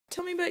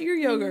Tell me about your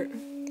yogurt.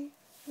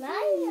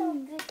 My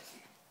yogurt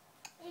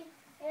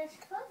is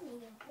fuzzy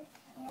yogurt.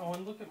 Yeah. Oh,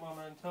 and look at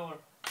Mama and tell her.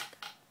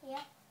 Yeah,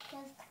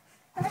 because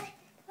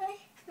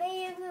my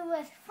yogurt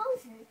was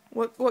frozen.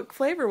 What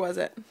flavor was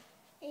it?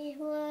 It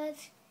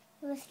was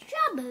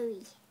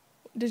strawberry.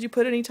 Did you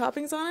put any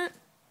toppings on it?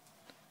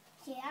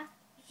 Yeah,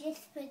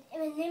 just put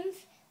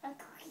M&M's and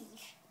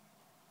cookies.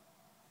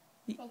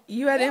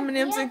 You had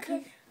M&M's and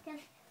cookies?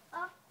 Because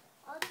all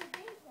the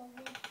things of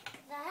it,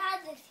 I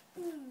had a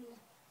spoon.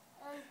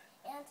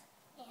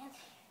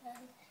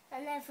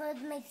 And I threw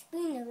my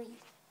spoon away.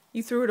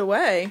 You threw it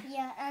away?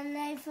 Yeah, and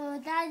I threw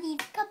Daddy's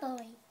cup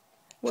away.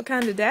 What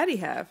kind did Daddy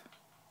have?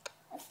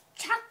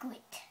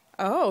 Chocolate.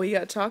 Oh, he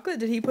got chocolate?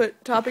 Did he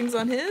put toppings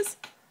on his?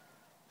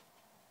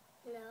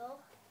 No.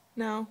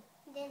 No.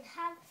 He didn't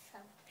have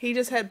some. He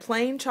just had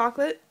plain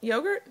chocolate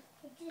yogurt?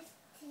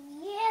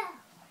 Yeah.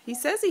 He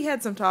says he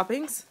had some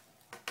toppings.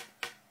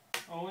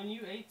 Oh, and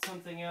you ate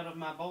something out of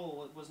my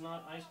bowl. It was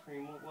not ice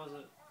cream. What was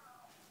it?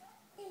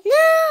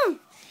 No!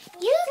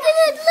 You're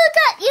gonna look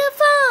at your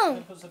phone!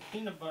 It was a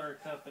peanut butter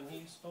cup, and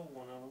he stole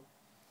one of them.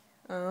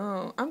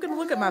 Oh, I'm going to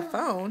look at my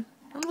phone.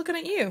 I'm looking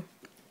at you.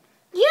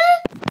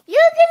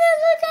 You're gonna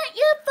look at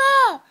your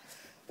phone!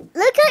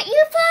 Look at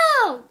your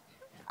phone!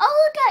 I'll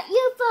look at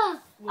your phone!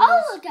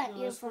 I'll look at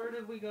your phone! Where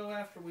did we go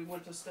after we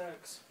went to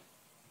Stack's?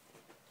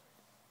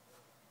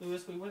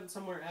 Lewis, we went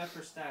somewhere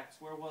after Stack's.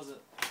 Where was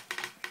it?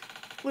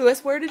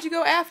 Lewis, where did you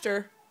go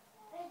after?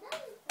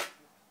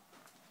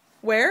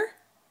 Where?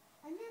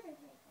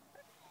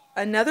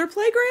 Another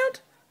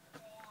playground?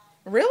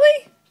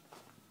 Really?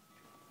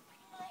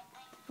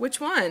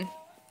 Which one?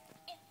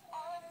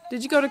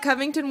 Did you go to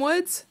Covington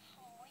Woods?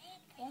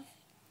 Yes.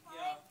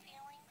 Yeah.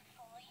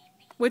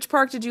 Which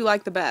park did you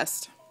like the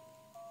best?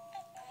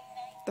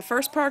 The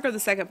first park or the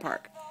second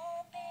park?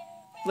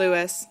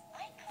 Lewis.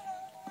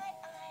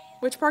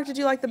 Which park did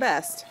you like the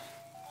best?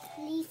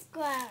 Lee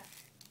Square.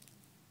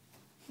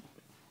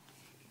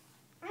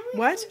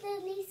 What?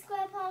 The Lee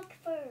Square Park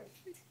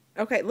first.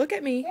 Okay, look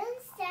at me. Then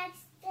Stacks,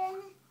 then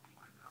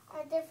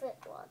a different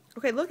one.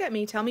 Okay, look at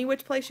me. Tell me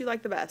which place you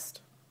like the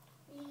best.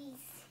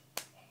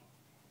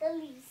 The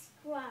Lee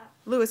Square.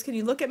 Lewis, can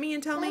you look at me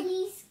and tell The me?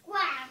 Lee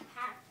Square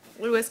Park.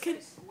 Lewis, can...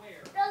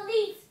 The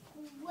Lee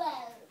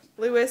Square.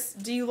 Lewis,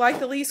 do you like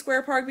the Lee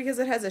Square Park because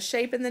it has a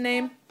shape in the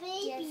name?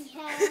 Baby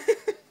hat.